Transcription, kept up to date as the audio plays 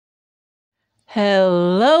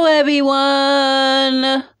Hello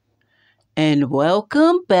everyone, and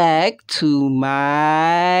welcome back to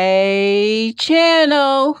my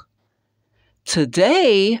channel.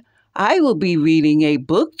 Today, I will be reading a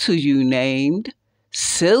book to you named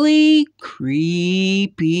Silly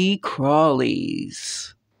Creepy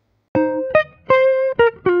Crawlies.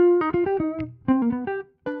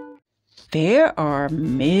 There are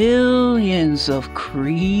millions of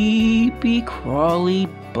creepy crawly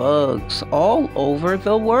bugs all over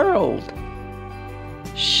the world.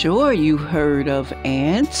 Sure, you heard of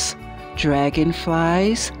ants,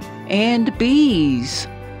 dragonflies, and bees,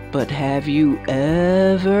 but have you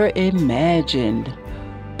ever imagined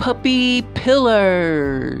puppy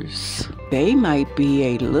pillars? They might be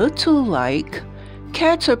a little like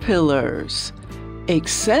caterpillars,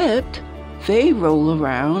 except they roll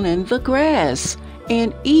around in the grass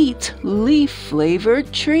and eat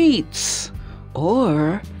leaf-flavored treats.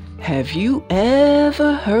 Or have you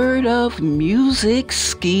ever heard of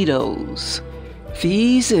music-skeetos?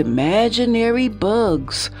 These imaginary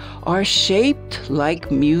bugs are shaped like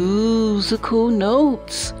musical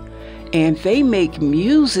notes, and they make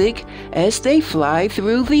music as they fly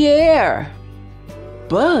through the air.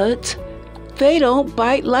 But they don't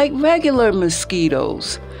bite like regular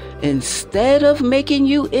mosquitoes. Instead of making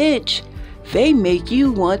you itch, they make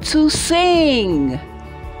you want to sing.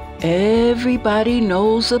 Everybody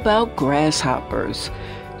knows about grasshoppers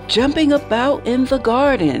jumping about in the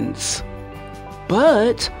gardens.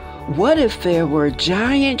 But what if there were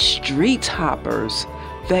giant street hoppers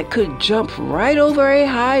that could jump right over a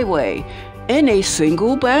highway in a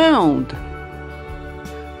single bound?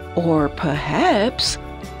 Or perhaps,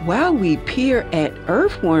 while we peer at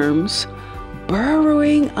earthworms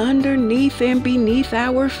burrowing underneath and beneath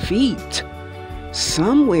our feet,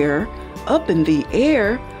 somewhere up in the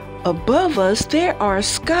air above us there are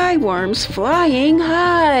skyworms flying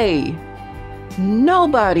high.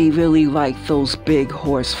 Nobody really likes those big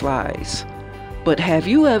horseflies. But have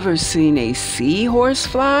you ever seen a sea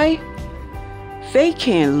horsefly? They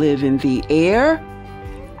can live in the air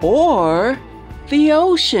or the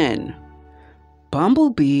ocean.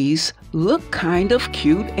 Bumblebees look kind of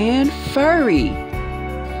cute and furry,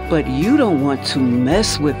 but you don't want to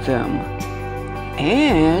mess with them.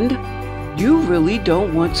 And you really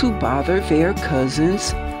don't want to bother their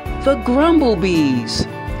cousins, the grumblebees.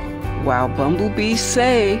 While bumblebees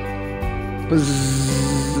say,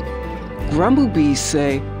 bzzz, grumblebees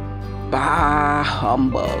say, bah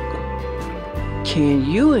humbug. Can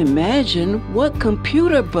you imagine what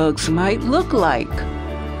computer bugs might look like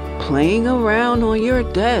playing around on your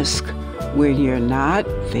desk when you're not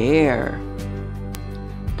there?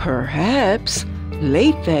 Perhaps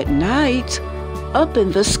late that night, up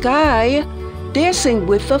in the sky, dancing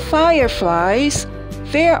with the fireflies,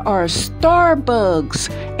 there are star bugs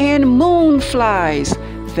and moonflies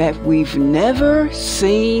that we've never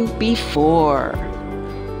seen before.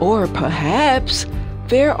 Or perhaps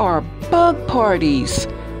there are bug parties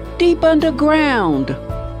deep underground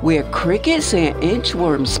where crickets and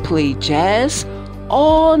inchworms play jazz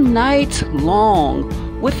all night long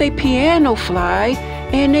with a piano fly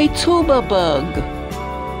and a tuba bug.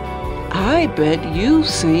 I bet you've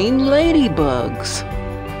seen ladybugs,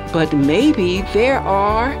 but maybe there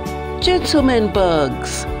are gentleman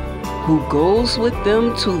bugs who goes with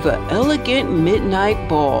them to the elegant midnight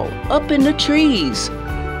ball up in the trees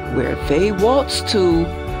where they waltz to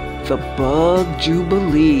the Bug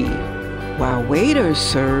Jubilee while waiters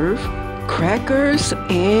serve crackers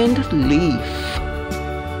and leaf.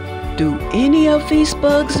 Do any of these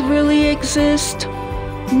bugs really exist?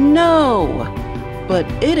 No, but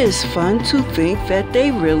it is fun to think that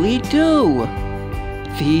they really do.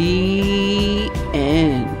 The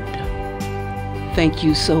end. Thank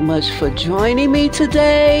you so much for joining me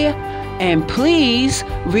today. And please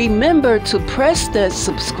remember to press that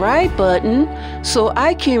subscribe button so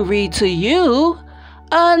I can read to you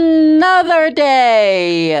another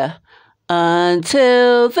day.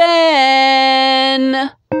 Until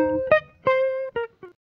then.